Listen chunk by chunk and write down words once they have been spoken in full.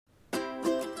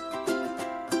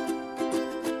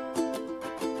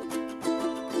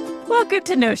Welcome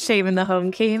to No Shame in the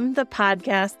Home Game, the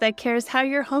podcast that cares how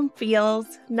your home feels,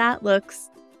 not looks.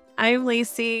 I'm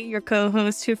Lacey, your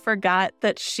co-host who forgot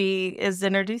that she is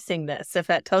introducing this, if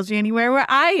that tells you anywhere where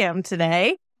I am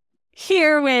today.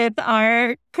 Here with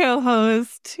our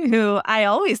co-host, who I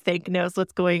always think knows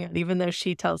what's going on, even though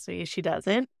she tells me she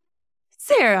doesn't.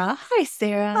 Sarah. Hi,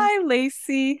 Sarah. Hi,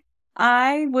 Lacey.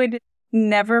 I would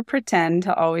never pretend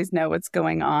to always know what's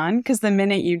going on, because the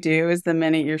minute you do is the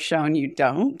minute you're shown you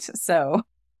don't. So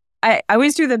I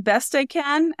always do the best I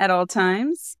can at all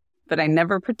times, but I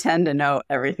never pretend to know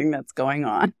everything that's going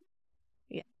on.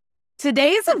 Yeah.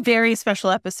 Today is a very special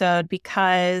episode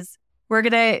because we're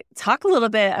going to talk a little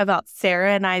bit about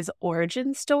Sarah and I's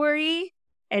origin story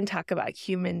and talk about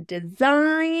human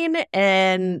design.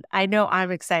 And I know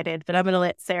I'm excited, but I'm going to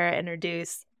let Sarah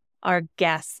introduce our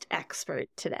guest expert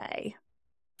today.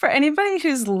 For anybody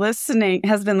who's listening,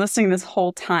 has been listening this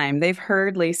whole time, they've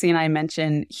heard Lacey and I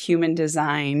mention human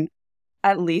design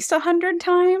at least 100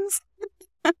 times.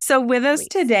 So with us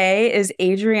today is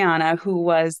Adriana, who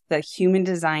was the human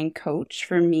design coach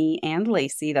for me and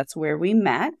Lacey. That's where we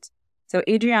met. So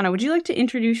Adriana, would you like to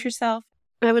introduce yourself?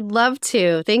 I would love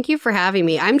to. Thank you for having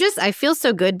me. I feel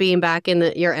so good being back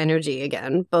in your energy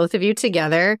again, both of you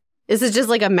together. This is just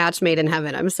like a match made in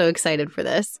heaven. I'm so excited for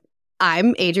this.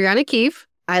 I'm Adriana Keefe.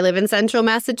 I live in Central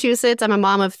Massachusetts. I'm a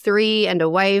mom of 3 and a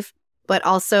wife, but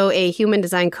also a human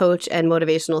design coach and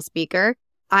motivational speaker.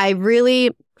 I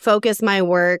really focus my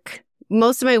work.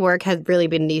 Most of my work has really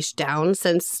been niched down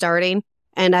since starting.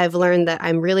 And I've learned that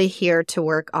I'm really here to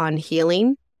work on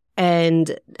healing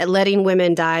and letting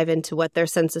women dive into what their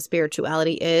sense of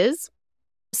spirituality is.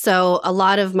 So a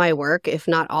lot of my work, if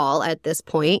not all at this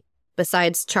point,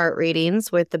 besides chart readings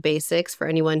with the basics for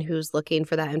anyone who's looking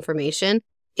for that information,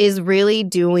 is really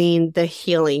doing the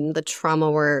healing, the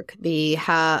trauma work, the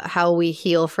how we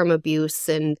heal from abuse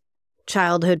and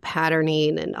childhood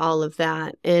patterning and all of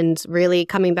that, and really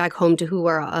coming back home to who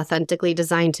we're authentically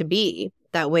designed to be.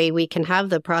 That way we can have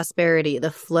the prosperity,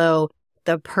 the flow,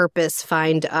 the purpose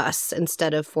find us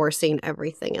instead of forcing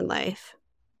everything in life.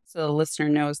 So the listener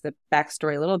knows the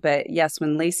backstory a little bit. Yes,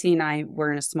 when Lacey and I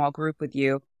were in a small group with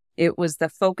you,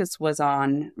 the focus was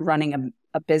on running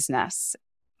a business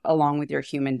along with your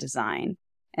human design.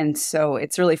 And so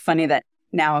it's really funny that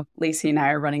now Lacey and I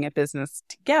are running a business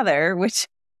together,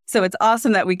 so it's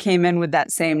awesome that we came in with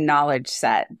that same knowledge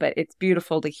set, but it's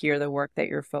beautiful to hear the work that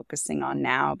you're focusing on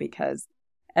now because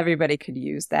everybody could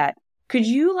use that. Could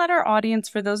you let our audience,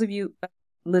 for those of you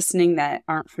listening that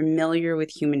aren't familiar with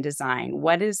human design,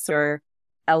 what is your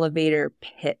elevator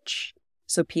pitch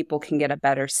so people can get a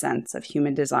better sense of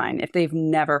human design if they've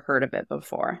never heard of it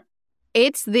before?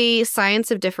 It's the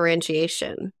science of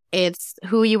differentiation. It's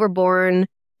who you were born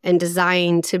and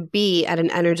designed to be at an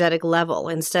energetic level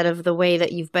instead of the way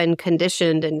that you've been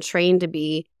conditioned and trained to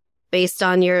be based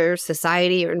on your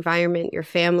society, your environment, your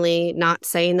family. Not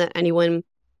saying that anyone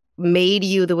made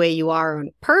you the way you are on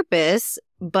purpose,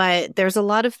 but there's a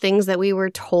lot of things that we were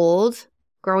told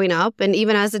growing up and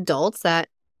even as adults that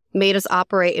made us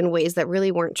operate in ways that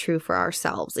really weren't true for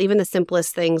ourselves. Even the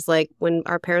simplest things like when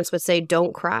our parents would say,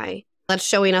 don't cry. That's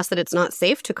showing us that it's not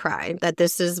safe to cry, that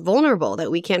this is vulnerable,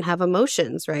 that we can't have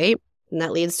emotions, right? And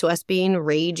that leads to us being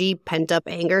ragey, pent-up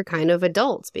anger kind of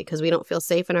adults because we don't feel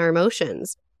safe in our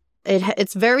emotions.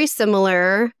 It's very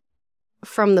similar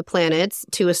from the planets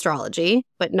to astrology,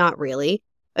 but not really.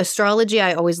 Astrology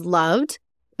I always loved,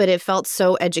 but it felt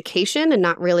so education and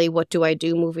not really what do I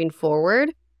do moving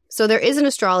forward. So there is an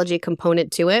astrology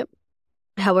component to it.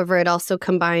 However, it also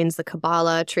combines the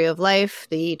Kabbalah, Tree of Life,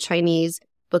 the Chinese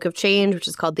Book of Change, which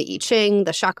is called the I Ching,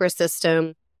 the chakra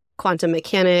system, quantum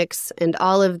mechanics, and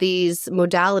all of these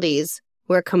modalities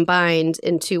were combined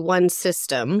into one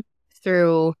system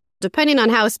through, depending on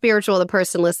how spiritual the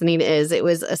person listening is, it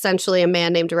was essentially a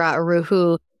man named Ra-Uru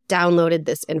who downloaded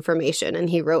this information, and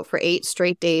he wrote for 8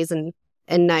 straight days and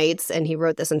nights, and he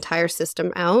wrote this entire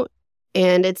system out.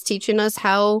 And it's teaching us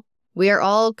how we are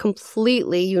all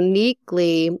completely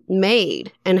uniquely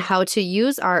made and how to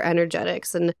use our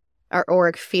energetics and our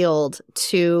auric field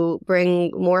to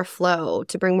bring more flow,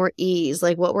 to bring more ease,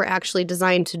 like what we're actually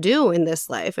designed to do in this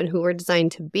life and who we're designed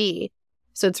to be.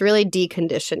 So it's really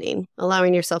deconditioning,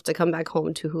 allowing yourself to come back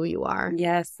home to who you are.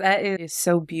 Yes, that is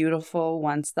so beautiful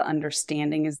once the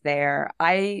understanding is there.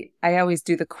 I always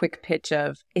do the quick pitch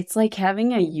of, it's like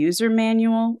having a user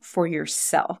manual for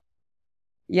yourself.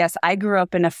 Yes, I grew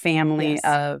up in a family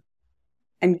of,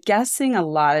 I'm guessing a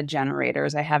lot of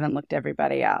generators. I haven't looked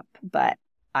everybody up, but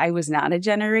I was not a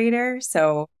generator.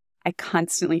 So I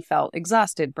constantly felt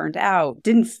exhausted, burnt out,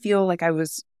 didn't feel like I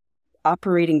was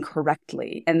operating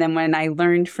correctly. And then when I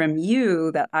learned from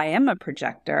you that I am a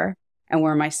projector and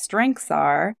where my strengths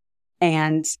are,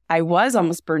 and I was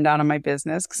almost burned out on my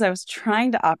business because I was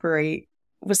trying to operate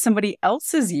with somebody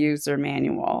else's user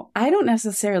manual. I don't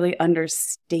necessarily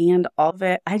understand all of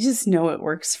it. I just know it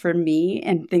works for me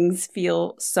and things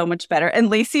feel so much better. And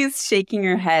Lacey's shaking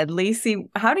her head. Lacey,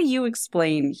 how do you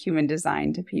explain human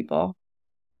design to people?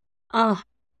 Oh,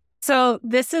 so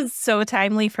this is so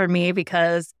timely for me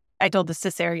because I told this to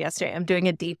Sarah yesterday. I'm doing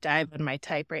a deep dive on my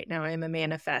type right now. I'm a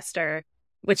manifestor,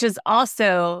 which is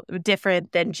also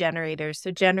different than generators.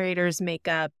 So generators make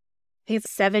up, I think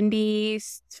it's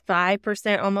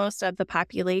 75% almost of the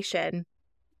population.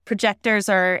 Projectors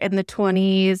are in the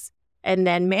 20s, and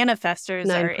then manifestors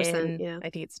are in, I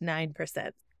think it's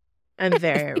 9%. I'm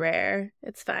very rare.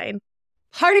 It's fine.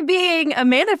 Part of being a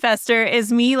manifestor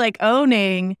is me like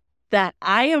owning that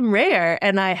I am rare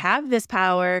and I have this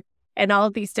power and all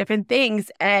of these different things.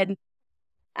 And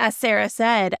as Sarah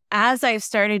said, as I've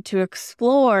started to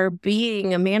explore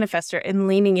being a manifestor and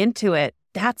leaning into it,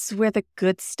 that's where the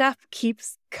good stuff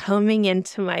keeps coming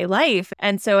into my life.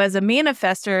 And so as a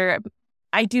manifestor,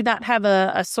 I do not have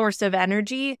a source of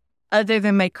energy other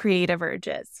than my creative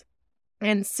urges.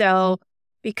 And so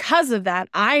because of that,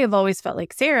 I have always felt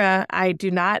like Sarah, I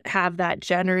do not have that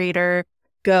generator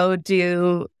go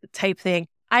do type thing.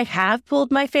 I have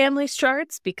pulled my family's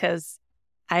charts because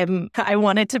I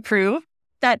wanted to prove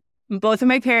that both of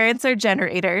my parents are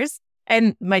generators.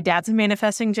 And my dad's a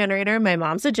manifesting generator. My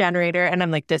mom's a generator. And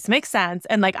I'm like, this makes sense.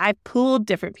 And like, I pulled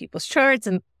different people's charts.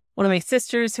 And one of my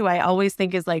sisters, who I always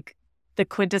think is like the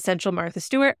quintessential Martha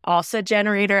Stewart, also a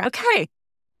generator. Okay,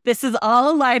 this is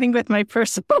all aligning with my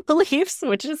personal beliefs,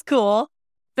 which is cool.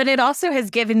 But it also has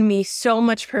given me so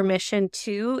much permission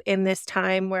too in this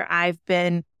time where I've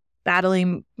been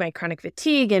battling my chronic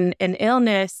fatigue and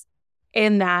illness,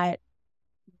 in that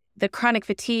the chronic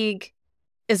fatigue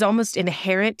is almost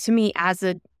inherent to me as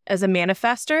a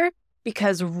manifestor,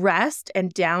 because rest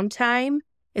and downtime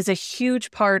is a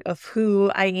huge part of who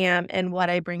I am and what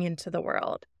I bring into the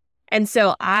world. And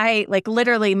so I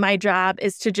literally my job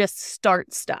is to just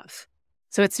start stuff.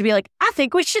 So it's to be like, I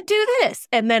think we should do this.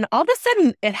 And then all of a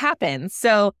sudden it happens.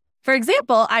 So for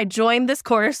example, I joined this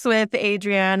course with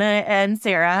Adriana and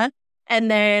Sarah. And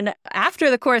then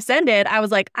after the course ended, I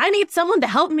was like, I need someone to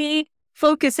help me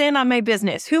focus in on my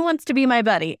business. Who wants to be my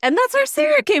buddy? And that's where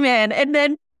Sarah came in. And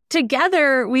then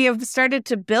together we have started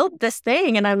to build this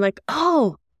thing. And I'm like,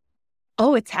 oh,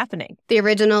 it's happening. The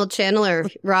original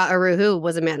channeler, Ra Aruhu,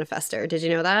 was a manifestor. Did you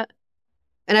know that?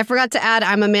 And I forgot to add,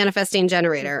 I'm a manifesting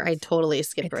generator. I totally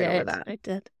skipped over that. I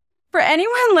did. For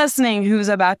anyone listening who's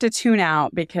about to tune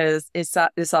out because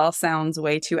this all sounds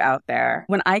way too out there,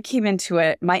 when I came into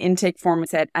it, my intake form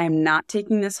said, I am not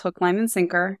taking this hook, line, and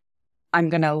sinker. I'm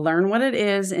going to learn what it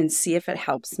is and see if it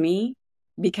helps me,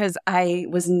 because I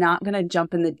was not going to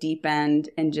jump in the deep end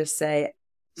and just say,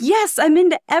 yes, I'm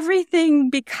into everything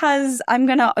because I'm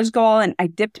going to just go all in. I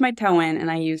dipped my toe in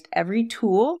and I used every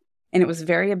tool. And it was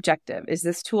very objective. Is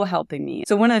this tool helping me?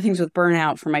 So one of the things with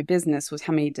burnout for my business was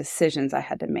how many decisions I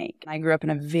had to make. I grew up in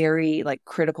a very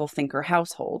critical thinker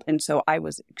household. And so I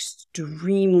was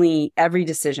extremely, every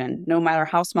decision, no matter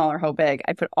how small or how big,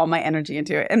 I put all my energy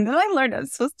into it. And then I learned I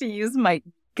was supposed to use my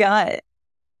gut.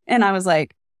 And I was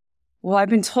like, well, I've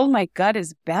been told my gut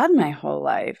is bad my whole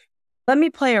life. Let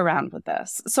me play around with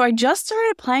this. So I just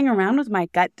started playing around with my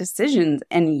gut decisions.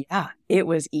 And yeah, it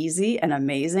was easy and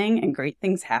amazing and great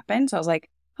things happened. So I was like,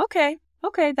 okay,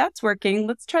 that's working.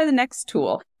 Let's try the next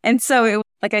tool. And so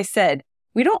like I said,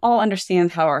 we don't all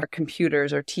understand how our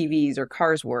computers or TVs or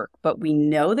cars work, but we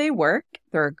know they work.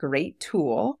 They're a great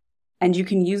tool and you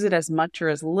can use it as much or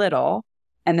as little.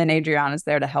 And then Adriana's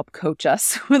there to help coach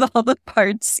us with all the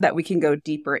parts that we can go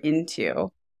deeper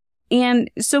into.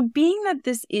 And so being that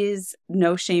this is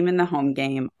No Shame in the Home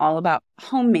game, all about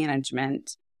home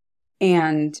management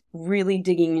and really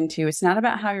digging into, it's not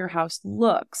about how your house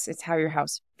looks, it's how your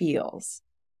house feels,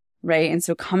 right? And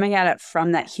so coming at it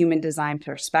from that human design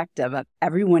perspective of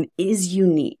everyone is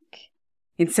unique.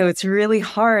 And so it's really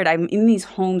hard. I'm in these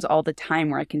homes all the time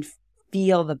where I can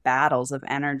feel the battles of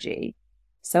energy.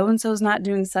 So-and-so's not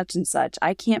doing such and such.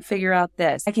 I can't figure out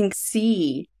this. I can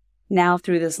see now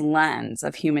through this lens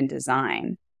of human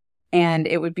design. And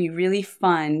it would be really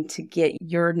fun to get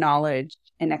your knowledge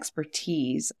and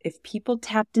expertise. If people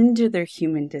tapped into their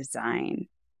human design,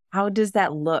 how does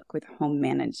that look with home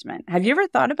management? Have you ever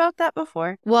thought about that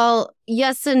before? Well,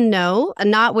 yes and no,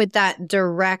 not with that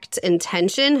direct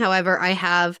intention. However, I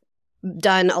have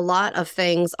done a lot of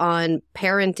things on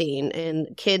parenting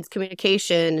and kids'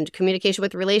 communication and communication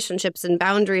with relationships and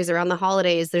boundaries around the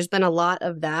holidays. There's been a lot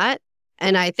of that.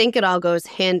 And I think it all goes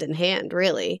hand in hand,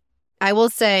 really. I will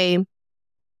say,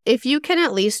 if you can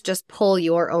at least just pull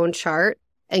your own chart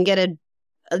and get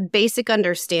a basic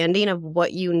understanding of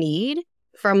what you need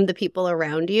from the people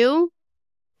around you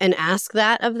and ask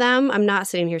that of them. I'm not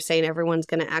sitting here saying everyone's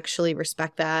going to actually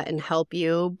respect that and help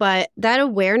you, but that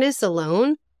awareness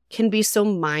alone can be so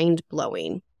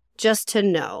mind-blowing just to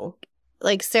know.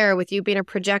 Like Sarah, with you being a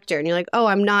projector and you're like, oh,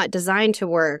 I'm not designed to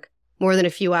work more than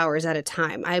a few hours at a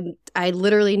time. I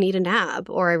literally need a nap,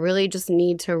 or I really just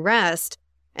need to rest.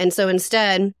 And so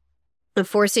instead of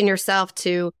forcing yourself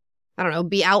to, I don't know,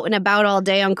 be out and about all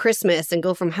day on Christmas and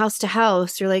go from house to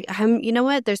house, you're like, you know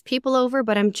what? There's people over,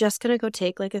 but I'm just going to go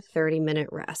take like a 30-minute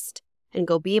rest and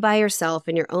go be by yourself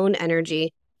in your own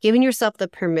energy. Giving yourself the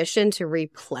permission to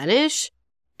replenish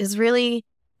is really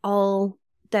all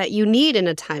that you need in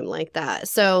a time like that.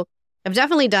 So I've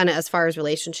definitely done it as far as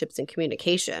relationships and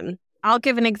communication. I'll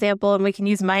give an example, and we can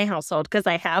use my household because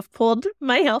I have pulled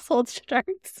my household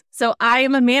charts. So I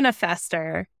am a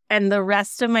manifester, and the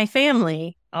rest of my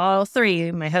family, all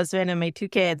three, my husband and my 2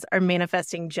 kids, are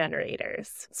manifesting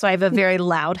generators. So I have a very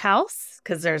loud house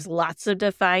because there's lots of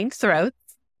defined throats.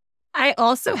 I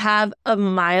also have a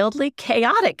mildly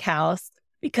chaotic house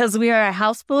because we are a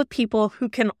house full of people who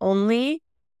can only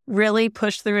really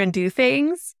push through and do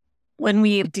things when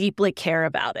we deeply care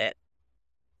about it.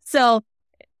 So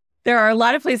there are a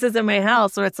lot of places in my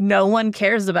house where it's no one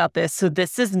cares about this, so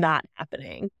this is not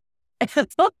happening.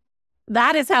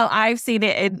 That is how I've seen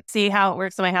it and see how it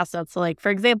works in my house now. So like,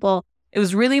 for example, it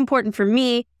was really important for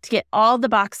me to get all the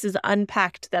boxes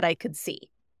unpacked that I could see.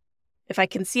 If I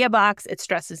can see a box, it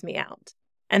stresses me out.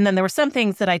 And then there were some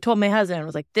things that I told my husband, I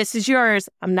was like, this is yours.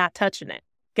 I'm not touching it.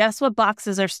 Guess what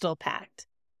boxes are still packed?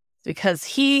 Because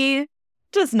he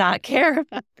does not care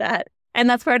about that. And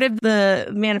that's part of the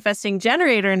manifesting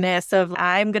generatorness of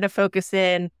I'm going to focus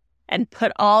in and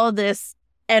put all this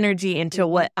energy into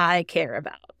what I care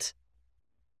about.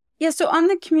 Yeah, so on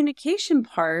the communication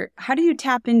part, how do you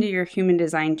tap into your human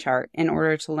design chart in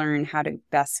order to learn how to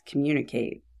best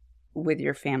communicate with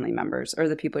your family members or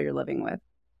the people you're living with?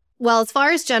 Well, as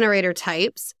far as generator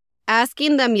types,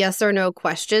 asking them yes or no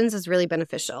questions is really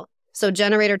beneficial. So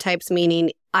generator types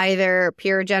meaning either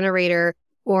pure generator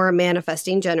or a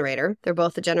manifesting generator. They're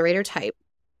both a generator type.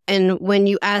 And when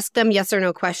you ask them yes or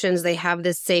no questions, they have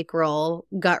this sacral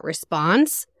gut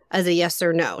response as a yes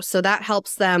or no. So that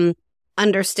helps them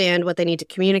understand what they need to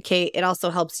communicate. It also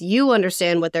helps you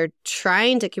understand what they're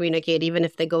trying to communicate, even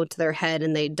if they go to their head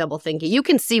and they double think it. You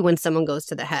can see when someone goes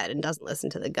to the head and doesn't listen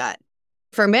to the gut.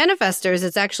 For manifestors,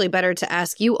 it's actually better to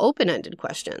ask you open-ended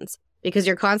questions because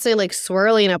you're constantly like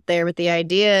swirling up there with the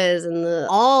ideas and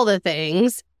all the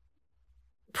things.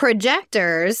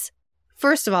 Projectors,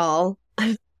 first of all,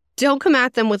 don't come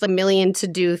at them with a million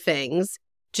to-do things.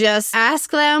 Just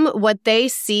ask them what they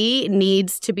see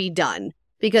needs to be done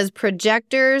because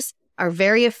projectors are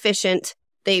very efficient.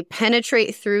 They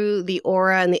penetrate through the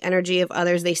aura and the energy of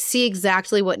others. They see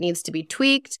exactly what needs to be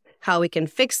tweaked, how we can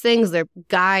fix things. They're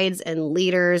guides and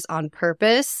leaders on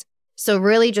purpose. So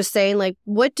really just saying like,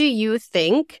 what do you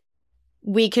think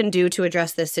we can do to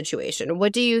address this situation?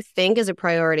 What do you think is a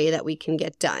priority that we can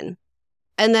get done?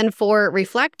 And then for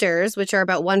reflectors, which are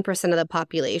about 1% of the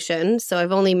population, so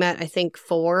I've only met, I think,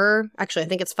 4, actually, I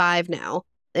think it's 5 now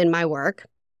in my work.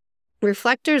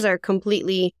 Reflectors are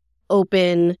completely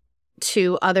open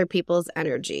to other people's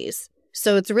energies.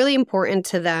 So it's really important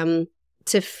to them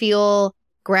to feel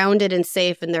grounded and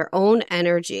safe in their own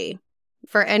energy.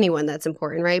 For anyone, that's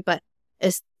important, right? But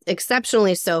it's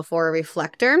exceptionally so for a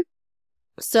reflector.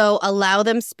 So allow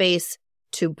them space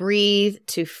to breathe,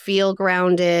 to feel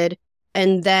grounded,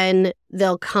 and then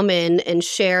they'll come in and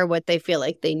share what they feel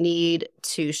like they need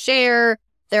to share.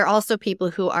 There are also people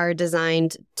who are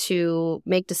designed to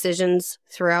make decisions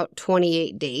throughout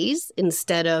 28 days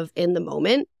instead of in the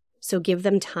moment. So give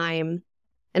them time.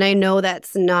 And I know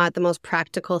that's not the most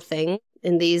practical thing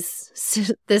in this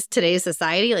today's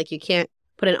society. Like you can't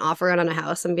put an offer out on a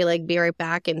house and be like, be right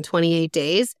back in 28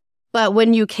 days. But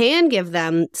when you can give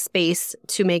them space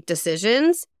to make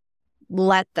decisions,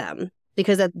 let them.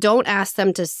 Because don't ask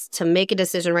them to make a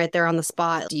decision right there on the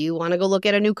spot. Do you want to go look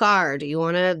at a new car? Do you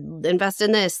want to invest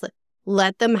in this?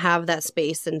 Let them have that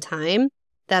space and time.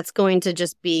 That's going to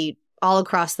just be all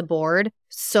across the board,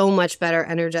 so much better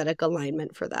energetic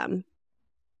alignment for them.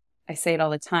 I say it all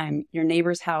the time. Your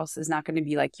neighbor's house is not going to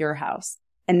be like your house.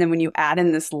 And then when you add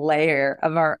in this layer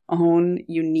of our own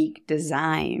unique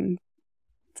design,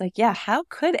 it's like, yeah, how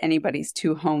could anybody's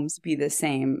 2 homes be the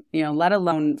same? Let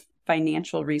alone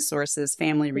financial resources,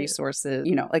 family resources,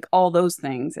 like all those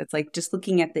things. It's like just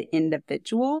looking at the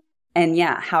individual and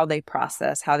how they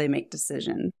process, how they make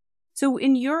decisions. So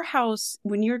in your house,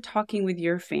 when you're talking with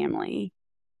your family,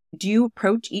 do you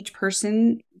approach each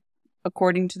person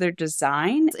according to their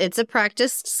design? It's a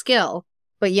practiced skill.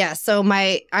 But yeah, so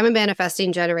I'm a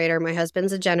manifesting generator. My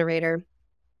husband's a generator.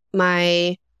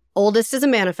 My oldest is a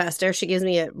manifester. She gives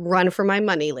me a run for my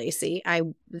money, Lacey.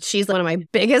 She's one of my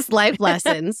biggest life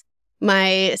lessons.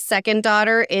 My second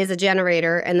daughter is a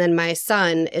generator, and then my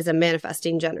son is a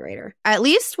manifesting generator. At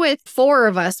least with 4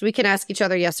 of us, we can ask each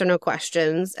other yes or no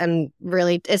questions. And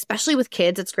really, especially with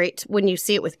kids, it's great when you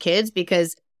see it with kids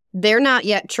because they're not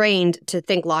yet trained to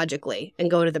think logically and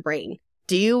go to the brain.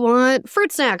 Do you want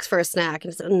fruit snacks for a snack?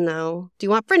 And it's, no. Do you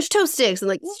want French toast sticks? And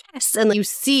like, yes. And you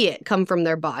see it come from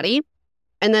their body.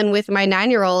 And then with my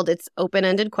 9-year-old, it's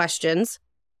open-ended questions.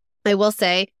 I will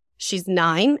say she's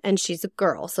 9 and she's a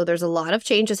girl. So there's a lot of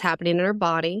changes happening in her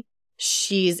body.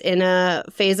 She's in a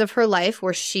phase of her life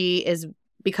where she is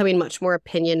becoming much more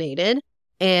opinionated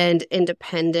and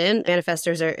independent.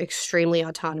 Manifestors are extremely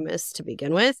autonomous to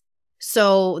begin with.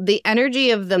 So the energy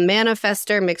of the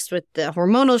manifester mixed with the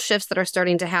hormonal shifts that are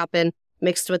starting to happen,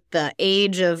 mixed with the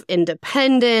age of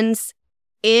independence,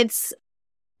 it's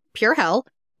pure hell,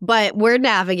 but we're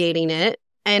navigating it.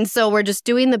 And so we're just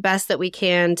doing the best that we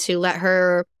can to let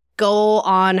her go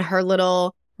on her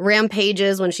little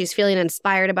rampages when she's feeling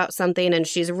inspired about something and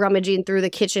she's rummaging through the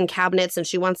kitchen cabinets and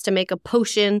she wants to make a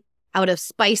potion out of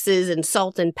spices and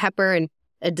salt and pepper and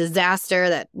a disaster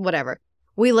that whatever.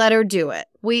 We let her do it.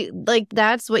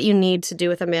 That's what you need to do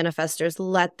with a manifestor is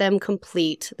let them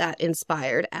complete that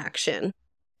inspired action.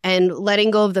 And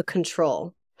letting go of the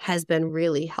control has been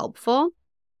really helpful.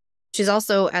 She's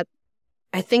also at,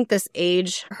 I think, this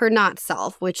age, her not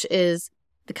self, which is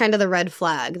the kind of the red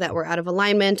flag that we're out of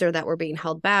alignment or that we're being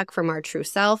held back from our true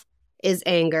self is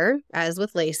anger, as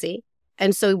with Lacey.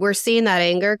 And so we're seeing that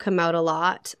anger come out a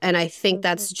lot. And I think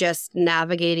that's just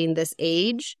navigating this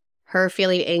age. Her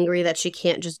feeling angry that she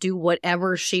can't just do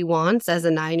whatever she wants as a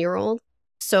 9-year-old.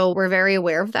 So we're very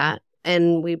aware of that.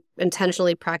 And we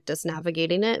intentionally practice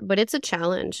navigating it. But it's a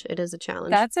challenge. It is a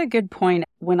challenge. That's a good point.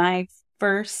 When I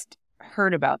first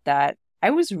heard about that, I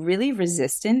was really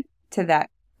resistant to that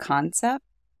concept.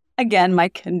 Again, my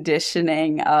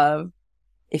conditioning of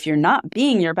if you're not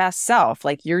being your best self,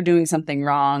 like you're doing something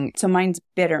wrong. So mine's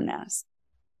bitterness.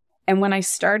 And when I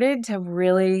started to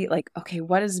really okay,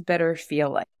 what does bitter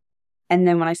feel like? And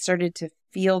then when I started to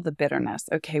feel the bitterness,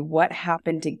 okay, what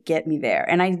happened to get me there?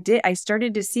 And I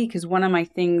started to see, because one of my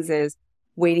things is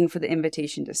waiting for the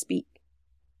invitation to speak.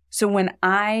 So when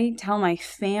I tell my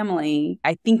family,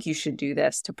 I think you should do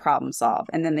this to problem solve,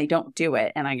 and then they don't do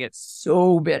it, and I get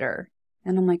so bitter.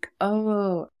 And I'm like,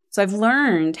 oh. So I've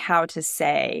learned how to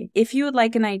say, if you would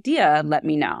like an idea, let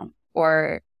me know.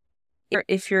 Or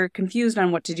if you're confused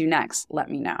on what to do next, let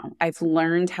me know. I've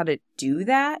learned how to do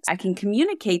that. I can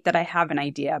communicate that I have an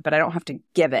idea, but I don't have to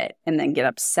give it and then get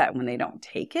upset when they don't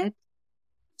take it.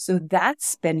 So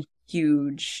that's been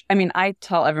huge. I mean, I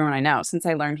tell everyone I know, since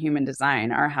I learned human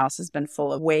design, our house has been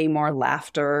full of way more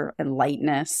laughter and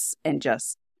lightness and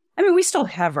we still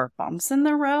have our bumps in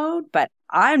the road, but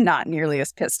I'm not nearly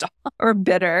as pissed off or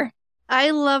bitter.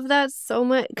 I love that so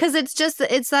much because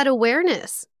it's that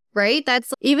awareness. Right?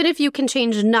 That's even if you can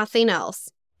change nothing else.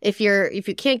 If you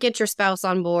can't get your spouse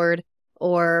on board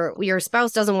or your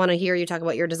spouse doesn't want to hear you talk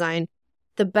about your design,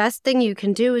 the best thing you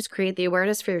can do is create the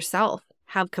awareness for yourself.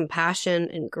 Have compassion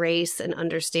and grace and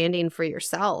understanding for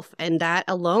yourself. And that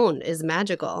alone is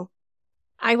magical.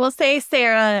 I will say,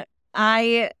 Sarah,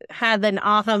 I had an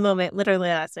aha moment literally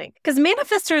last night because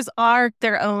manifestors are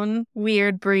their own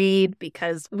weird breed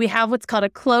because we have what's called a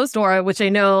closed aura, which I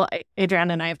know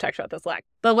Adriana and I have talked about this a lot.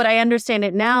 But what I understand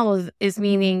it now is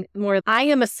meaning more, I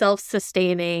am a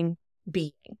self-sustaining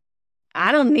being.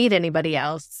 I don't need anybody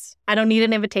else. I don't need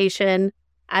an invitation.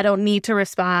 I don't need to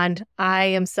respond. I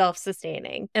am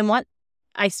self-sustaining. And what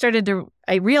I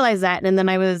realized that, and then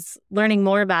I was learning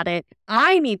more about it.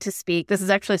 I need to speak. This is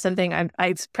actually something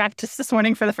I practiced this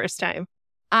morning for the first time.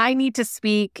 I need to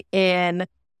speak in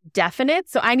definite.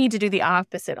 So I need to do the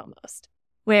opposite almost,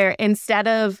 where instead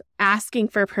of asking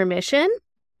for permission,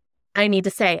 I need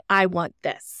to say, I want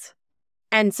this.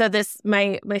 And so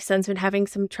my son's been having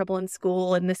some trouble in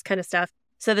school and this kind of stuff.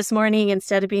 So this morning,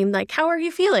 instead of being like, how are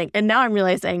you feeling? And now I'm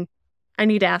realizing I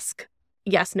need to ask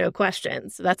yes, no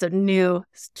questions. That's a new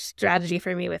strategy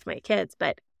for me with my kids.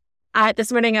 But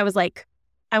this morning I was like,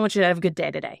 I want you to have a good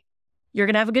day today. You're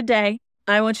going to have a good day.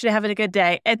 I want you to have a good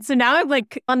day. And so now I'm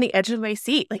like on the edge of my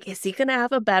seat. Like, is he going to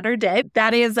have a better day?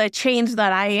 That is a change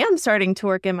that I am starting to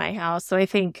work in my house. So I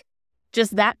think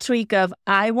just that tweak of,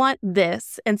 I want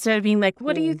this, instead of being like,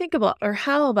 what do you think about, or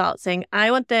how about saying,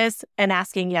 I want this, and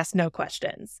asking yes, no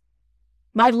questions.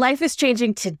 My life is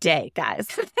changing today, guys.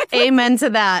 Amen to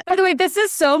that. By the way, this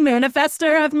is so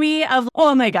manifester of me of,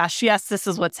 oh my gosh, yes, this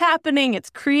is what's happening. It's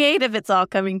creative. It's all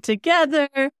coming together.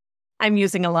 I'm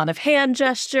using a lot of hand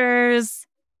gestures.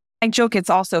 I joke it's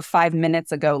also 5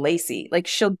 minutes ago, Lacey. Like,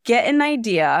 she'll get an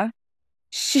idea.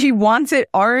 She wants it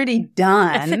already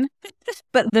done.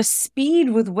 But the speed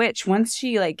with which, once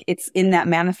she, like, it's in that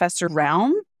manifestor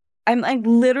realm, I'm like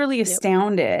literally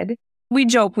astounded. We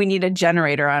joke we need a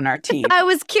generator on our team. I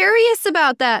was curious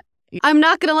about that. I'm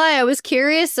not going to lie. I was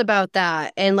curious about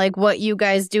that and like what you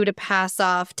guys do to pass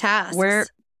off tasks. We're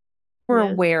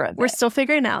aware of it. We're still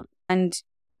figuring out. And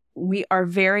we are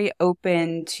very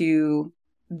open to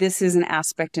this is an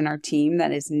aspect in our team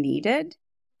that is needed.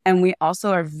 And we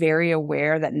also are very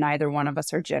aware that neither one of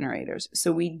us are generators.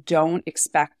 So we don't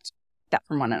expect that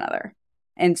from one another.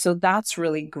 And so that's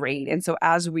really great. And so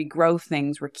as we grow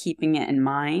things, we're keeping it in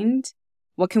mind.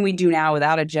 What can we do now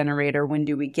without a generator? When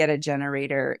do we get a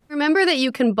generator? Remember that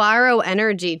you can borrow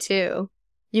energy too.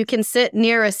 You can sit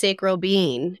near a sacral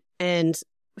being and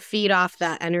feed off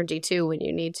that energy too when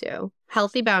you need to.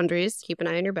 Healthy boundaries. Keep an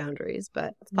eye on your boundaries,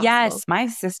 but it's possible. Yes, my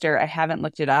sister, I haven't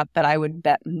looked it up, but I would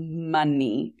bet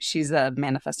money she's a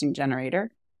manifesting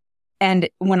generator. And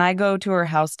when I go to her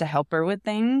house to help her with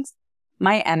things,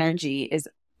 my energy is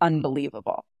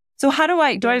unbelievable. So how do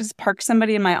I just park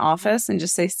somebody in my office and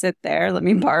just say, sit there, let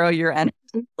me borrow your energy?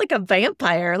 Like a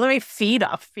vampire. Let me feed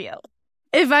off you.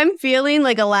 If I'm feeling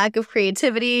like a lack of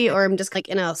creativity or I'm just like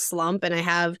in a slump and I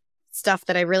have stuff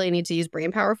that I really need to use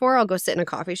brain power for, I'll go sit in a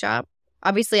coffee shop.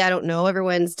 Obviously, I don't know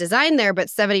everyone's design there, but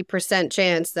 70%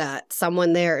 chance that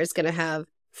someone there is going to have,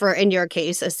 for in your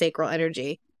case, a sacral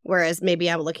energy. Whereas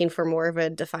maybe I'm looking for more of a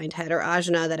defined head or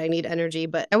ajna that I need energy,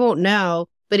 but I won't know.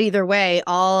 But either way,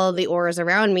 all the auras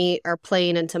around me are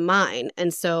playing into mine.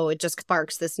 And so it just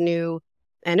sparks this new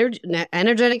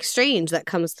energetic exchange that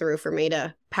comes through for me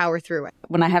to power through it.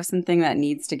 When I have something that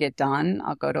needs to get done,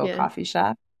 I'll go to a coffee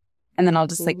shop. And then I'll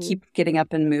just like keep getting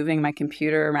up and moving my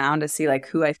computer around to see like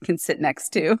who I can sit next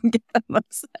to and get the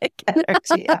most like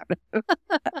energy out of.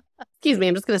 Excuse me,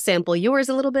 I'm just going to sample yours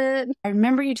a little bit. I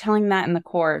remember you telling that in the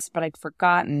course, but I'd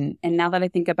forgotten. And now that I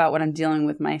think about what I'm dealing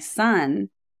with my son,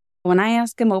 when I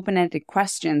ask him open-ended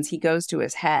questions, he goes to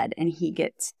his head and he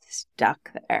gets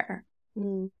stuck there.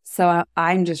 So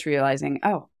I'm just realizing,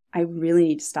 oh, I really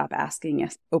need to stop asking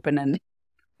open-ended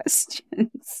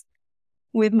questions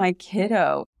with my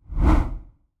kiddo.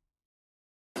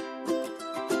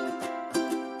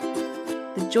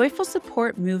 The Joyful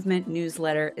Support Movement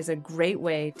newsletter is a great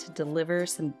way to deliver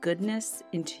some goodness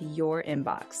into your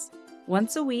inbox.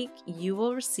 Once a week, you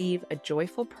will receive a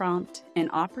joyful prompt, an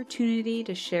opportunity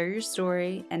to share your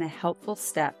story, and a helpful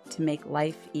step to make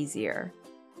life easier.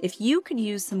 If you could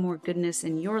use some more goodness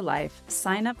in your life,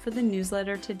 sign up for the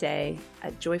newsletter today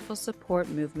at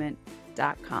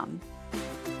joyfulsupportmovement.com.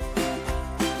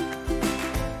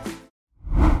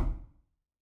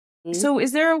 So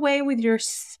is there a way with your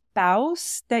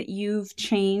spouse that you've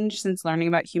changed since learning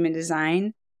about human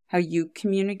design, how you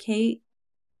communicate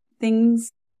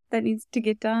things that needs to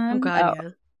get done? Oh, God, yeah.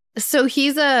 So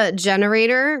he's a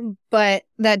generator, but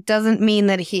that doesn't mean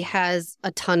that he has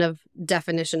a ton of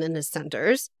definition in his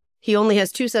centers. He only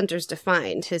has 2 centers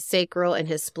defined, his sacral and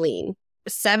his spleen.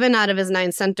 7 out of his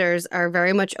 9 centers are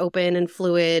very much open and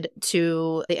fluid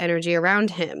to the energy around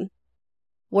him.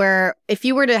 Where if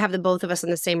you were to have the both of us in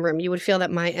the same room, you would feel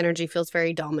that my energy feels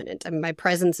very dominant. I mean, my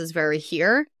presence is very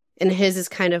here, and his is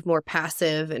kind of more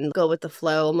passive and go with the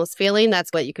flow almost feeling.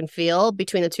 That's what you can feel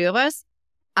between the two of us.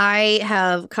 I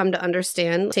have come to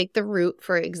understand, take the root,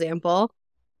 for example.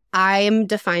 I am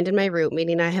defined in my root,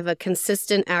 meaning I have a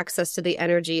consistent access to the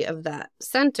energy of that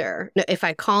center. If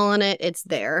I call on it, it's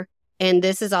there. And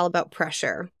this is all about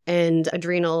pressure and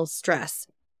adrenal stress.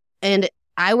 And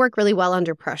I work really well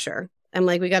under pressure. I'm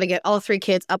like, we got to get all 3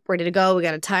 kids up, ready to go. We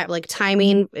got to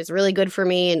timing is really good for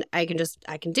me, and I can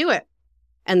do it.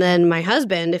 And then my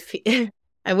husband,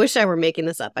 I wish I were making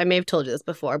this up. I may have told you this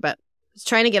before, but I was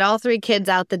trying to get all 3 kids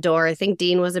out the door. I think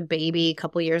Dean was a baby a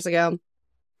couple years ago,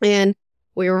 and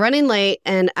we were running late.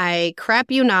 And I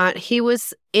crap you not, he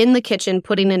was in the kitchen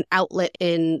putting an outlet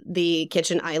in the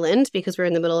kitchen island because we're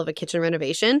in the middle of a kitchen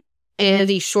renovation, and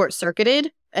he short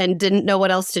circuited and didn't know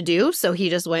what else to do. So he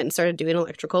just went and started doing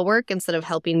electrical work instead of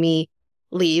helping me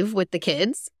leave with the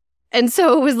kids. And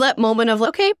so it was that moment of,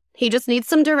 okay, he just needs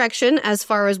some direction as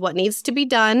far as what needs to be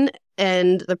done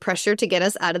and the pressure to get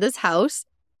us out of this house.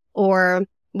 Or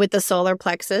With the solar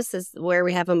plexus is where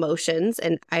we have emotions,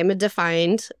 and I'm a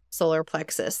defined solar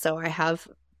plexus. So I have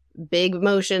big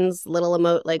emotions,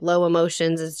 like low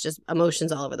emotions. It's just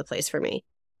emotions all over the place for me.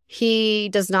 He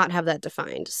does not have that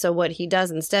defined. So what he does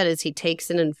instead is he takes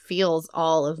in and feels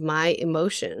all of my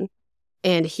emotion,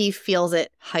 and he feels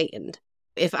it heightened.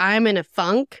 If I'm in a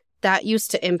funk, that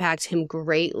used to impact him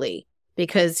greatly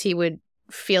because he would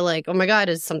feel like, oh my God,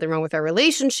 is something wrong with our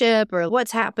relationship or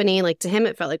what's happening? Like to him,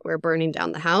 it felt like we were burning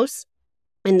down the house.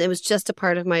 And it was just a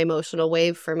part of my emotional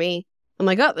wave for me. I'm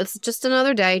like, oh, it's just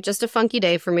another day, just a funky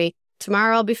day for me.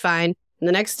 Tomorrow I'll be fine. And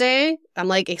the next day, I'm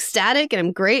like ecstatic and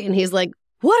I'm great. And he's like,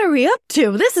 what are we up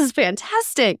to? This is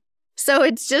fantastic. So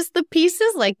it's just the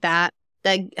pieces like that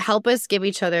help us give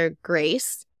each other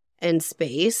grace and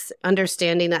space,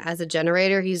 understanding that as a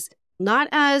generator, he's not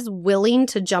as willing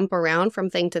to jump around from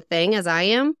thing to thing as I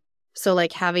am. So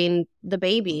like having the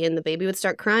baby, and the baby would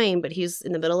start crying, but he's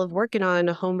in the middle of working on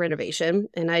a home renovation.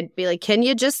 And I'd be like, can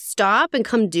you just stop and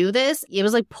come do this? It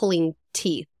was like pulling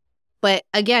teeth. But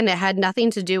again, it had nothing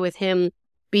to do with him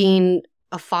being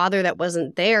a father that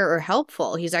wasn't there or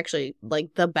helpful. He's actually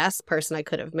like the best person I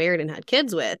could have married and had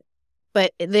kids with.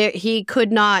 But he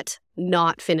could not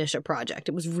finish a project.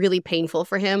 It was really painful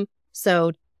for him.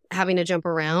 So having to jump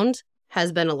around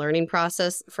has been a learning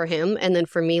process for him. And then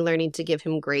for me, learning to give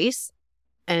him grace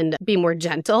and be more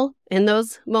gentle in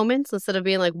those moments instead of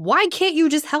being like, why can't you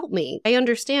just help me? I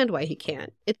understand why he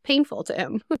can't. It's painful to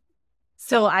him.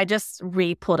 So I just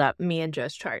pulled up me and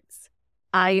Joe's charts.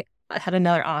 I had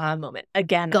another aha moment.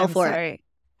 Again, I'm sorry.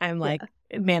 I'm like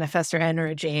manifestor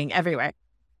energying everywhere.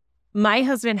 My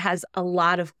husband has a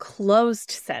lot of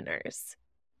closed centers,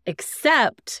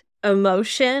 except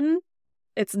emotion.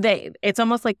 It's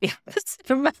almost like the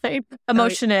opposite of mine.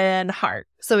 Emotion and heart.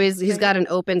 So he's got an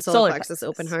open solar plexus,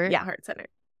 open heart. Yeah, heart center.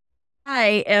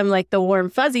 I am like the warm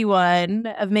fuzzy one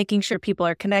of making sure people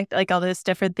are connected, like all those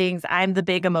different things. I'm the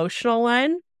big emotional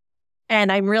one.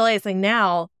 And I'm realizing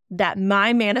now that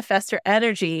my manifestor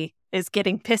energy is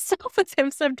getting pissed off with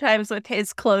him sometimes with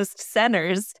his closed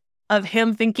centers of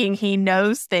him thinking he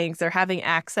knows things or having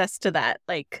access to that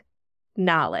like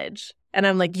knowledge. And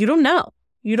I'm like, you don't know.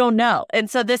 You don't know. And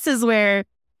so this is where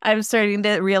I'm starting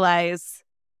to realize,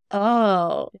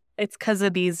 oh, it's because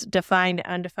of these defined,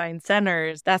 undefined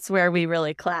centers. That's where we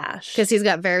really clash. Because he's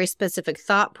got very specific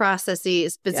thought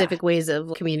processes, specific ways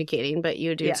of communicating, but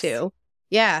you do too.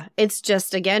 Yeah. It's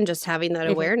just, again, just having that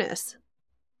awareness.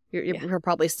 You're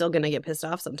probably still going to get pissed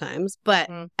off sometimes, but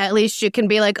at least you can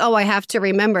be like, oh, I have to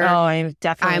remember. Oh, I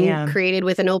definitely am. Created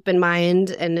with an open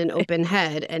mind and an open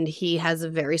head, and he has a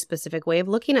very specific way of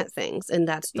looking at things, and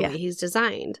that's the way he's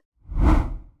designed.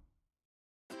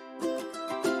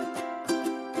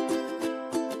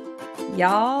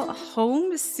 Y'all,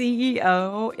 Home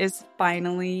CEO is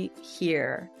finally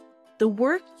here. The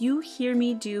work you hear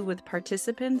me do with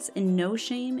participants in No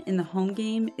Shame in the Home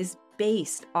Game is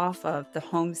based off of the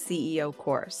Home CEO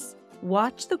course.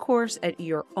 Watch the course at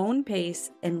your own pace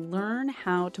and learn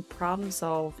how to problem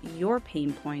solve your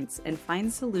pain points and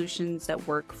find solutions that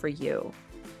work for you.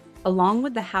 Along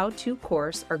with the how-to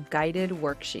course are guided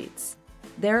worksheets.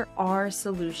 There are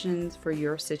solutions for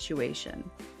your situation.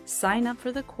 Sign up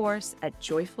for the course at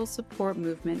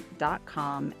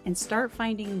joyfulsupportmovement.com and start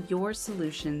finding your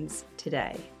solutions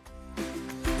today.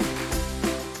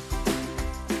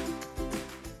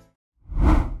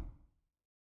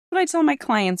 What I tell my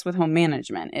clients with home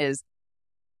management is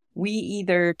we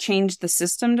either change the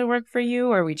system to work for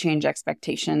you or we change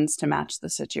expectations to match the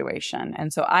situation.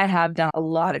 And so I have done a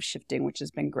lot of shifting, which has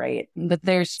been great, but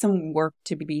there's some work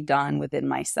to be done within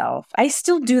myself. I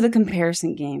still do the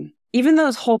comparison game. Even though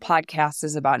this whole podcast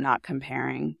is about not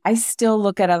comparing, I still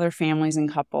look at other families and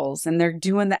couples and they're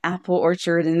doing the apple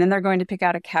orchard and then they're going to pick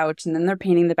out a couch and then they're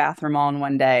painting the bathroom all in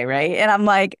one day, right? And I'm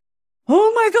like,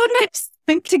 oh my goodness.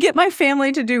 To get my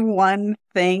family to do one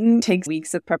thing takes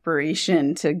weeks of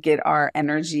preparation to get our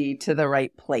energy to the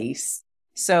right place.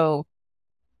 So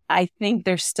I think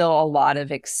there's still a lot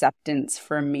of acceptance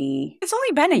for me. It's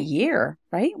only been a year,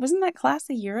 right? Wasn't that class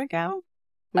a year ago?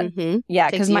 Mm-hmm.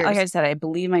 Yeah, because like I said, I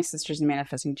believe my sister's a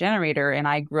manifesting generator and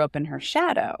I grew up in her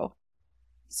shadow.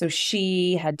 So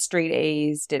she had straight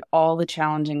A's, did all the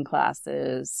challenging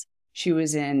classes. She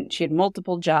had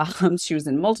multiple jobs. She was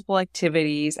in multiple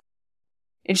activities.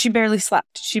 And she barely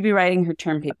slept. She'd be writing her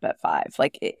term paper at 5.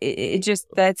 Like, it just,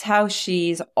 that's how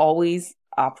she's always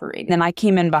operating. Then I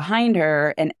came in behind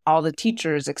her and all the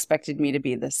teachers expected me to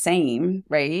be the same,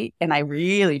 right? And I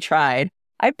really tried.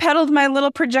 I pedaled my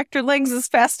little projector legs as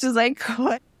fast as I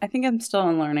could. I think I'm still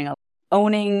learning,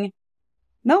 owning,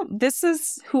 no, this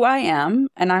is who I am.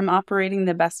 And I'm operating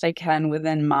the best I can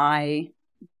within my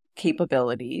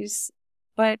capabilities,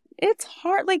 but it's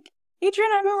hard. Like,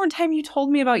 Adriana, I remember one time you told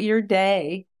me about your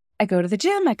day. I go to the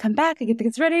gym, I come back, I get the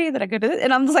kids ready, then I go to this,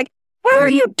 and I'm just like, why are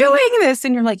you doing this?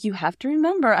 And you're like, you have to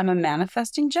remember, I'm a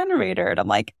manifesting generator. And I'm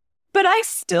like, but I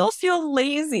still feel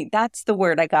lazy. That's the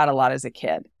word I got a lot as a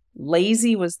kid.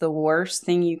 Lazy was the worst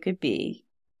thing you could be.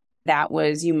 That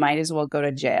was, you might as well go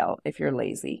to jail if you're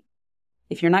lazy,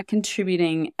 if you're not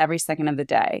contributing every second of the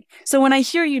day. So when I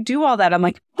hear you do all that, I'm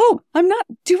like, oh, I'm not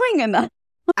doing enough.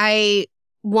 I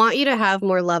want you to have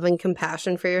more love and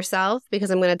compassion for yourself, because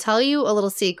I'm going to tell you a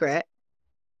little secret.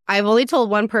 I've only told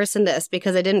one person this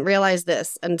because I didn't realize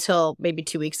this until maybe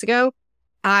 2 weeks ago.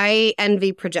 I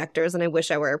envy projectors and I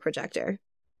wish I were a projector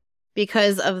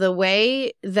because of the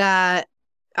way that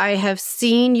I have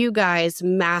seen you guys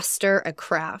master a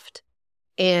craft.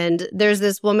 And there's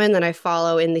this woman that I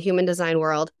follow in the human design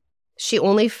world. She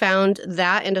only found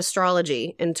that and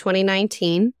astrology in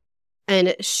 2019.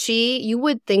 And you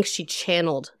would think she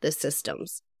channeled the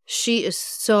systems. She is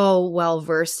so well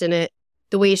versed in it.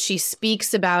 The way she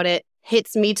speaks about it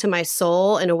hits me to my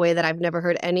soul in a way that I've never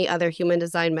heard any other human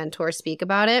design mentor speak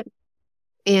about it.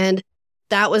 And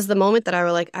that was the moment that I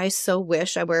was like, I so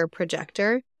wish I were a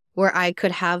projector where I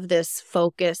could have this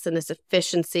focus and this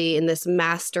efficiency and this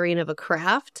mastering of a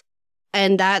craft.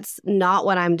 And that's not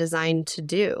what I'm designed to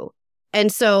do.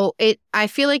 And so I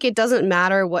feel like it doesn't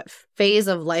matter what phase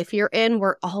of life you're in,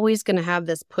 we're always going to have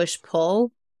this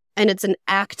push-pull. And it's an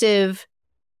active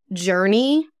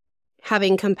journey,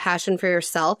 having compassion for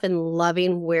yourself and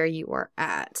loving where you are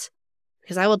at.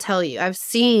 Because I will tell you, I've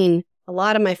seen a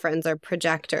lot of my friends are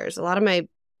projectors. A lot of my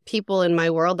people in my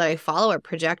world that I follow are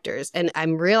projectors. And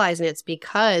I'm realizing it's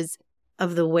because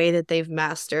of the way that they've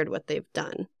mastered what they've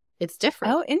done. It's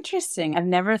different. Oh, interesting. I've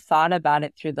never thought about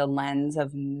it through the lens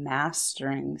of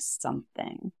mastering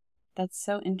something. That's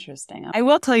so interesting. I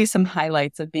will tell you some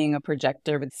highlights of being a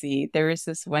projector with C. There was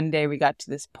this one day we got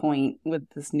to this point with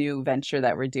this new venture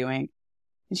that we're doing.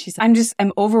 And she said,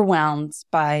 I'm overwhelmed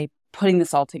by putting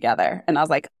this all together. And I was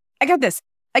like, I got this.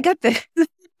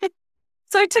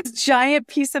 So I took a giant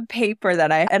piece of paper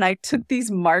and I took these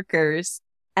markers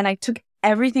and I took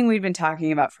everything we'd been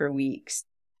talking about for weeks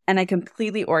and I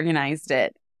completely organized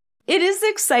it. It is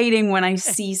exciting when I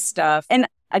see stuff. And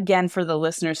again, for the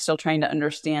listeners still trying to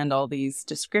understand all these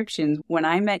descriptions, when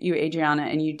I met you, Adriana,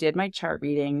 and you did my chart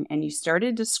reading and you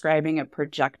started describing a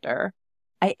projector,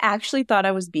 I actually thought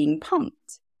I was being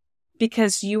punked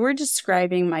because you were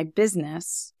describing my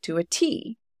business to a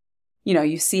T. You know,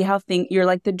 you see how you're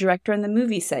like the director in the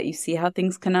movie set. You see how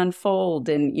things can unfold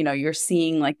and, you know, you're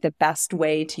seeing like the best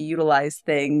way to utilize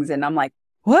things. And I'm like,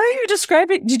 what are you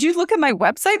describing? Did you look at my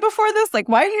website before this? Like,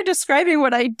 why are you describing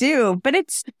what I do? But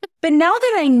now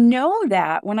that I know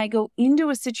that, when I go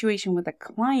into a situation with a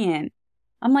client,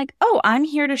 I'm like, oh, I'm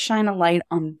here to shine a light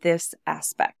on this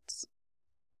aspect.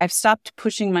 I've stopped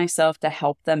pushing myself to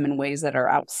help them in ways that are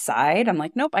outside. I'm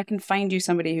like, nope, I can find you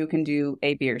somebody who can do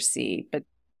A, B, or C. But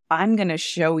I'm going to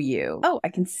show you, I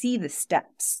can see the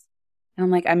steps. And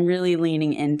I'm like, I'm really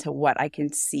leaning into what I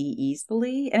can see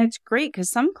easily. And it's great because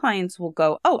some clients will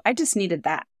go, I just needed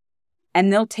that.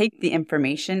 And they'll take the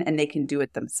information and they can do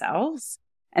it themselves.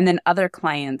 And then other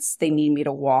clients, they need me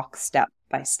to walk step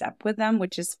by step with them,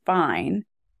 which is fine.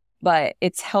 But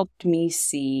it's helped me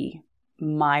see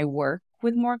my work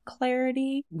with more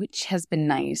clarity, which has been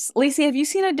nice. Lacey, have you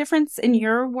seen a difference in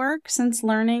your work since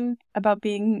learning about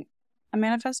being a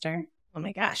manifestor? Oh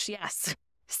my gosh, yes.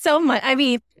 So much. I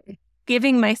mean,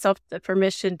 giving myself the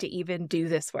permission to even do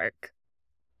this work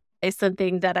is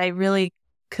something that I really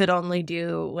could only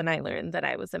do when I learned that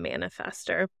I was a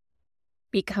manifestor,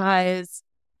 because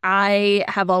I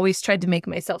have always tried to make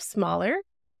myself smaller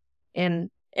in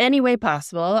any way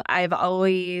possible. I've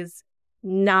always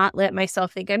not let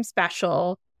myself think I'm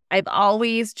special. I've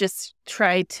always just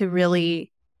tried to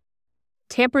really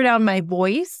tamper down my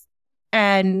voice,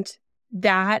 and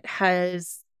that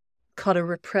has called a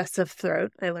repressive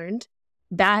throat, I learned.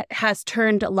 That has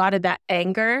turned a lot of that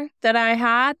anger that I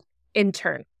had in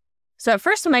turn. So at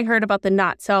first when I heard about the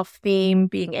not self theme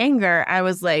being anger, I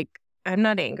was like, I'm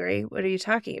not angry. What are you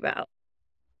talking about?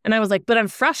 And I was like, but I'm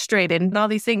frustrated and all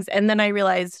these things. And then I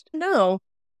realized, no,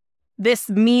 this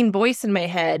mean voice in my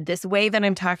head, this way that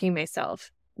I'm talking to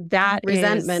myself, that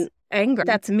resentment, is anger.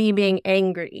 That's me being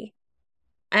angry.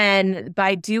 And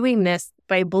by doing this,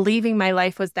 by believing my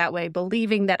life was that way,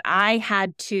 believing that I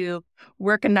had to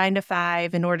work a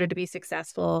 9-to-5 in order to be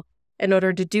successful, in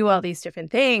order to do all these different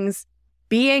things,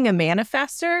 being a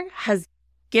manifestor has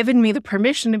given me the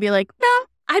permission to be like, no,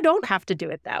 I don't have to do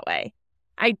it that way.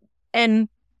 And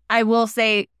I will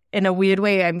say, in a weird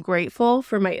way, I'm grateful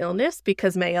for my illness,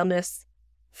 because my illness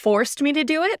forced me to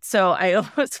do it. So I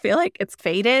almost feel like it's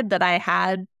fated that I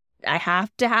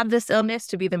have to have this illness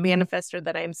to be the manifester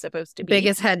that I'm supposed to be.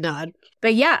 Biggest head nod.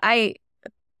 But yeah,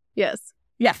 Yes.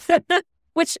 yeah.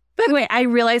 Which, by the way, I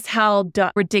realize how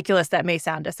ridiculous that may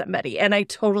sound to somebody. And I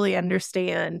totally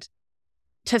understand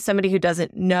to somebody who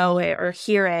doesn't know it or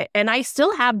hear it. And I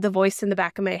still have the voice in the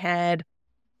back of my head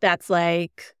that's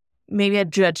like maybe a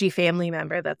judgy family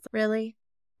member that's really?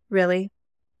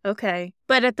 Okay.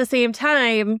 But at the same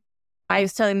time, I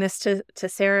was telling this to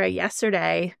Sarah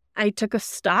yesterday. I took a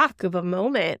stock of a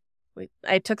moment.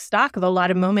 I took stock of a lot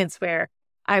of moments where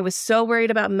I was so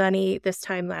worried about money this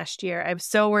time last year. I was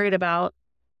so worried about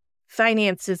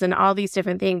finances and all these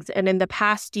different things. And in the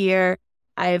past year,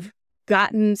 I've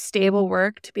gotten stable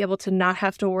work to be able to not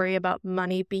have to worry about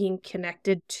money being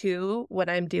connected to what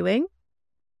I'm doing.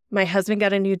 My husband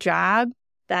got a new job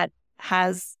that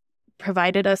has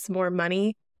provided us more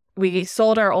money. We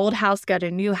sold our old house, got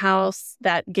a new house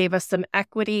that gave us some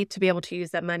equity to be able to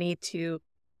use that money to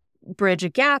bridge a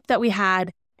gap that we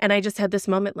had. And I just had this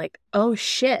moment like, oh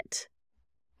shit,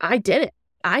 I did it.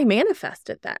 I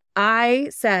manifested that. I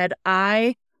said,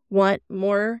 I want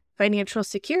more financial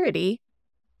security.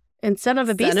 And son of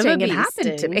a bee sting, it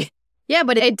happened to me. Yeah,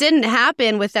 but it didn't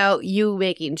happen without you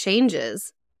making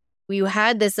changes. You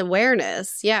had this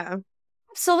awareness. Yeah.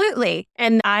 Absolutely.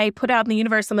 And I put out in the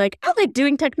universe, I'm like, I like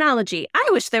doing technology. I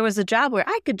wish there was a job where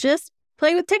I could just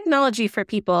play with technology for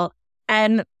people.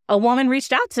 And a woman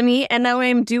reached out to me, and now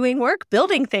I'm doing work,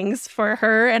 building things for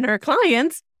her and her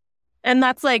clients. And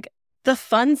that's like the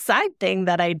fun side thing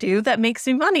that I do that makes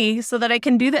me money so that I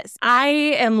can do this. I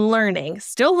am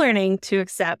still learning to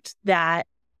accept that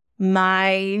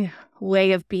my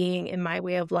way of being and my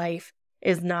way of life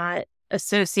is not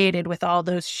associated with all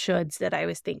those shoulds that I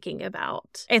was thinking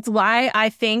about. It's why I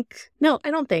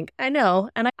know.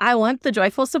 And I want the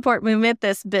Joyful Support Movement,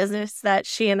 this business that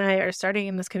she and I are starting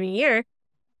in this coming year,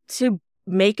 to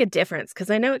make a difference, because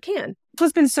I know it can.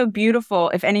 It's been so beautiful.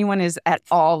 If anyone is at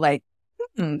all like,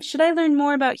 should I learn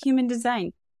more about human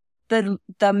design? The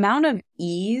amount of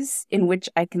ease in which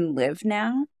I can live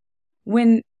now.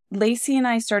 When Lacey and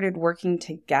I started working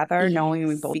together, knowing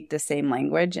we both speak the same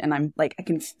language, and I'm like, I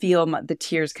can feel the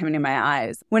tears coming to my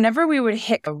eyes. Whenever we would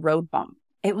hit a road bump,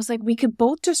 it was like we could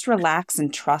both just relax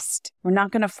and trust. We're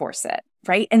not going to force it,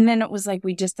 right? And then it was like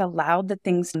we just allowed the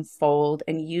things to unfold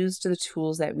and used the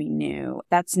tools that we knew.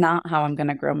 That's not how I'm going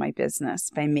to grow my business,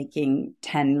 by making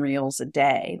 10 reels a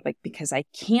day, because I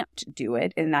can't do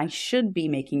it, and I should be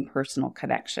making personal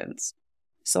connections.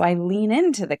 So I lean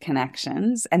into the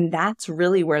connections, and that's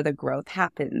really where the growth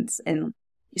happens. And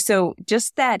so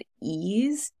just that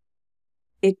ease,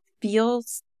 it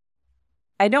feels,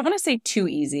 I don't want to say too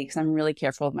easy because I'm really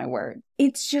careful with my word.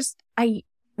 It's just,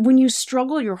 when you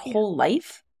struggle your whole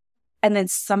life and then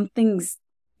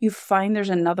you find there's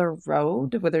another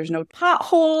road where there's no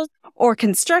potholes or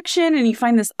construction, and you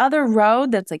find this other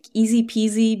road that's like easy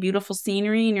peasy, beautiful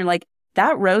scenery. And you're like,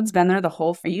 that road's been there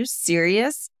are you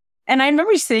serious? And I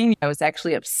remember saying I was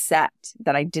actually upset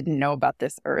that I didn't know about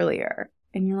this earlier.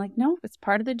 And you're like, no, it's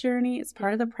part of the journey. It's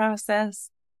part of the process.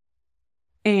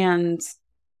 And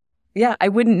yeah, I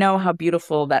wouldn't know how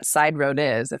beautiful that side road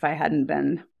is if I hadn't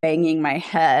been banging my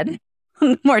head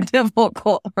on the more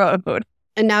difficult road.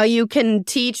 And now you can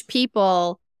teach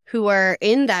people who are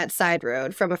in that side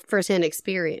road from a firsthand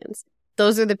experience.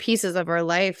 Those are the pieces of our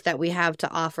life that we have to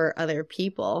offer other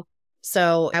people.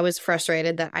 So I was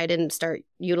frustrated that I didn't start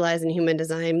utilizing human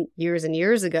design years and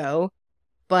years ago,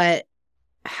 but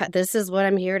this is what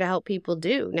I'm here to help people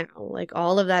do now. Like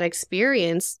all of that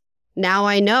experience, now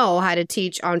I know how to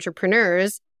teach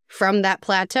entrepreneurs from that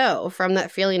plateau, from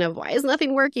that feeling of, why is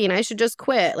nothing working? I should just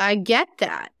quit. I get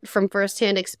that from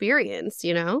firsthand experience,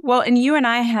 you know? Well, and you and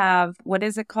I have, what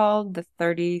is it called? The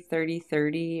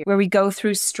 30-30-30, where we go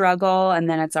through struggle and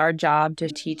then it's our job to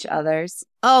teach others.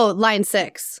 Oh, line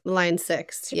 6.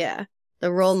 Yeah.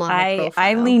 The role model profile.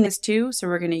 I lean this too. So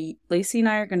Lacey and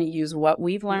I are going to use what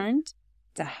we've learned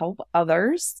to help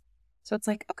others. So it's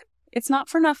like, okay, it's not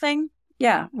for nothing.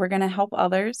 Yeah, we're going to help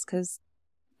others because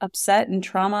upset and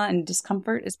trauma and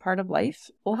discomfort is part of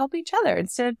life. We'll help each other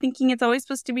instead of thinking it's always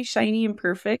supposed to be shiny and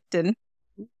perfect and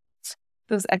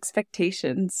those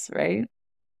expectations, right?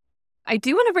 I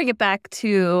do want to bring it back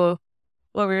to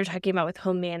what we were talking about with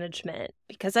home management,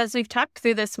 because as we've talked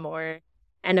through this more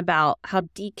and about how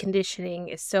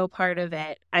deconditioning is so part of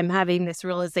it, I'm having this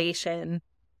realization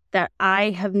that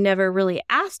I have never really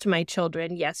asked my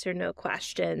children yes or no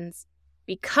questions,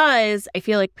 because I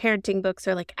feel like parenting books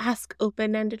are like, ask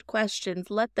open-ended questions,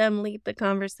 let them lead the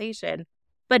conversation.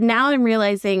 But now I'm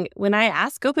realizing when I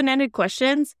ask open-ended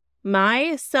questions,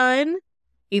 my son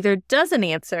either doesn't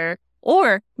answer,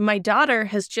 or my daughter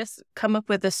has just come up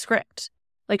with a script.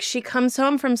 Like, she comes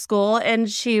home from school and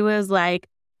she was like,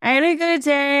 I had a good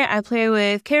day. I play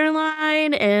with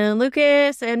Caroline and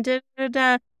Lucas and da da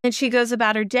da. And she goes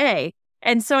about her day.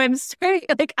 And so I'm starting,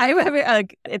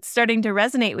 it's starting to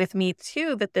resonate with me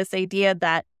too, that this idea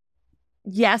that,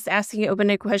 yes, asking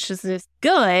open-ended questions is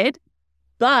good,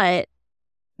 but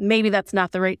maybe that's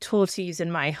not the right tool to use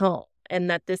in my home. And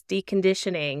that this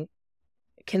deconditioning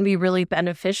can be really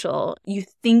beneficial. You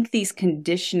think these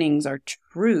conditionings are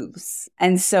truths.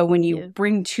 And so when you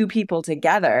bring two people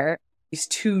together, these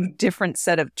two different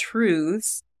set of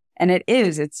truths, and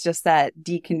it's just that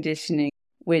deconditioning,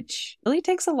 which really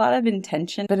takes a lot of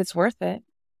intention, but it's worth it.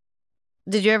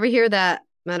 Did you ever hear that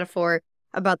metaphor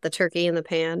about the turkey in the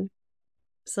pan?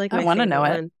 It's like I want to know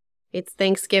it. It's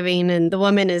Thanksgiving and the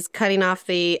woman is cutting off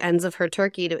the ends of her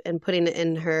turkey and putting it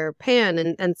in her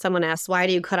pan. And someone asks, why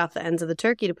do you cut off the ends of the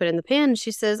turkey to put it in the pan? And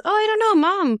she says, oh, I don't know,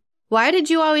 Mom. Why did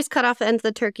you always cut off the ends of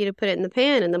the turkey to put it in the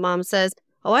pan? And the mom says,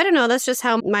 oh, I don't know. That's just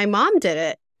how my mom did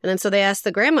it. And then so they ask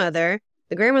the grandmother.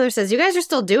 The grandmother says, you guys are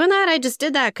still doing that? I just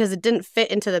did that because it didn't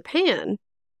fit into the pan.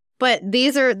 But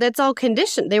that's all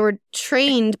conditioned. They were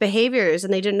trained behaviors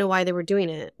and they didn't know why they were doing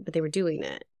it, but they were doing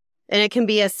it. And it can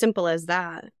be as simple as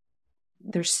that.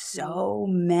 There's so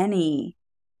many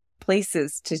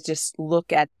places to just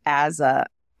look at as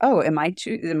am I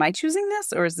choosing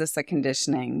this, or is this a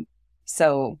conditioning?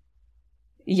 So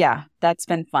yeah, that's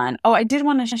been fun. Oh, I did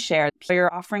want to share what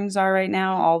your offerings are right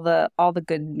now, all the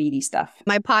good meaty stuff.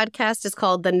 My podcast is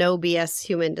called the No BS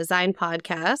Human Design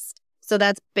Podcast. So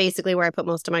that's basically where I put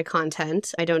most of my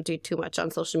content. I don't do too much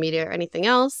on social media or anything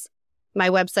else. My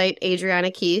website,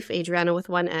 Adriana Keefe, Adriana with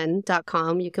one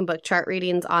N.com. You can book chart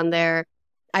readings on there.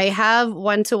 I have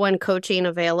one-to-one coaching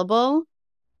available,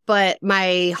 but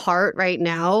my heart right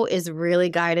now is really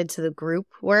guided to the group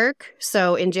work.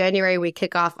 So in January, we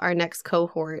kick off our next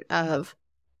cohort of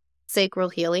sacral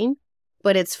healing,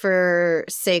 but it's for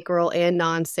sacral and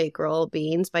non-sacral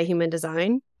beings by human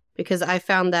design, because I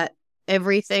found that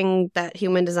everything that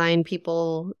human design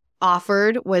people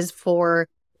offered was for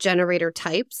generator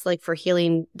types, like for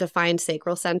healing defined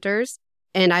sacral centers.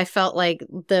 And I felt like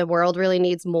the world really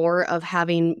needs more of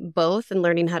having both and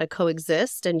learning how to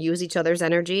coexist and use each other's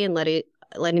energy and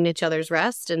letting each other's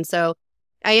rest. And so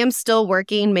I am still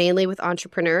working mainly with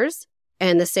entrepreneurs,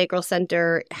 and the sacral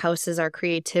center houses our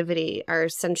creativity, our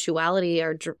sensuality,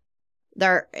 our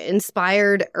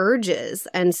inspired urges.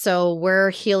 And so we're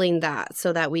healing that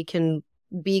so that we can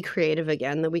be creative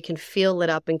again, that we can feel lit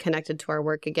up and connected to our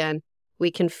work again. We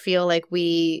can feel like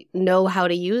we know how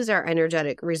to use our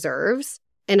energetic reserves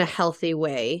in a healthy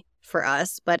way for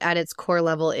us. But at its core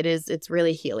level, it's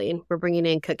really healing. We're bringing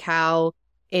in cacao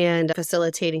and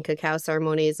facilitating cacao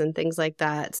ceremonies and things like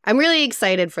that. I'm really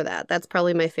excited for that. That's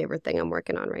probably my favorite thing I'm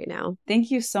working on right now.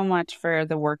 Thank you so much for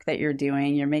the work that you're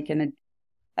doing. You're making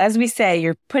as we say,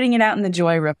 you're putting it out in the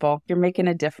joy ripple. You're making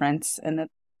a difference, and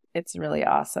it's really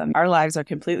awesome. Our lives are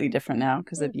completely different now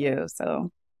because of you. So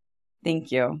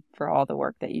thank you for all the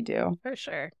work that you do. For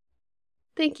sure.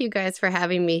 Thank you guys for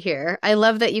having me here. I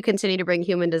love that you continue to bring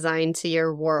human design to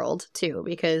your world too,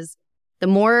 because the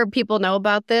more people know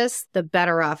about this, the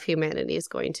better off humanity is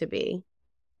going to be.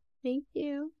 Thank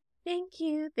you. Thank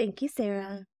you. Thank you,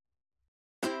 Sarah.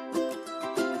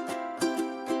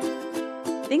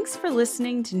 Thanks for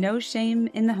listening to No Shame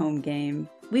in the Home Game.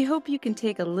 We hope you can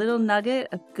take a little nugget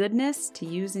of goodness to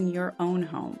use in your own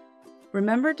home.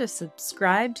 Remember to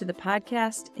subscribe to the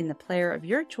podcast in the player of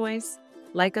your choice,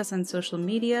 like us on social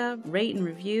media, rate and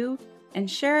review,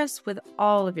 and share us with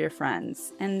all of your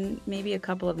friends, and maybe a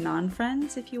couple of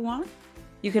non-friends if you want.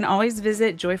 You can always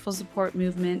visit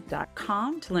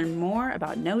joyfulsupportmovement.com to learn more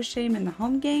about No Shame in the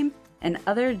Home Game and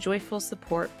other Joyful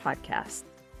Support podcasts.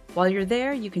 While you're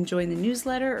there, you can join the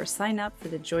newsletter or sign up for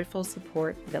the Joyful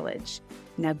Support Village.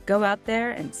 Now go out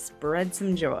there and spread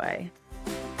some joy.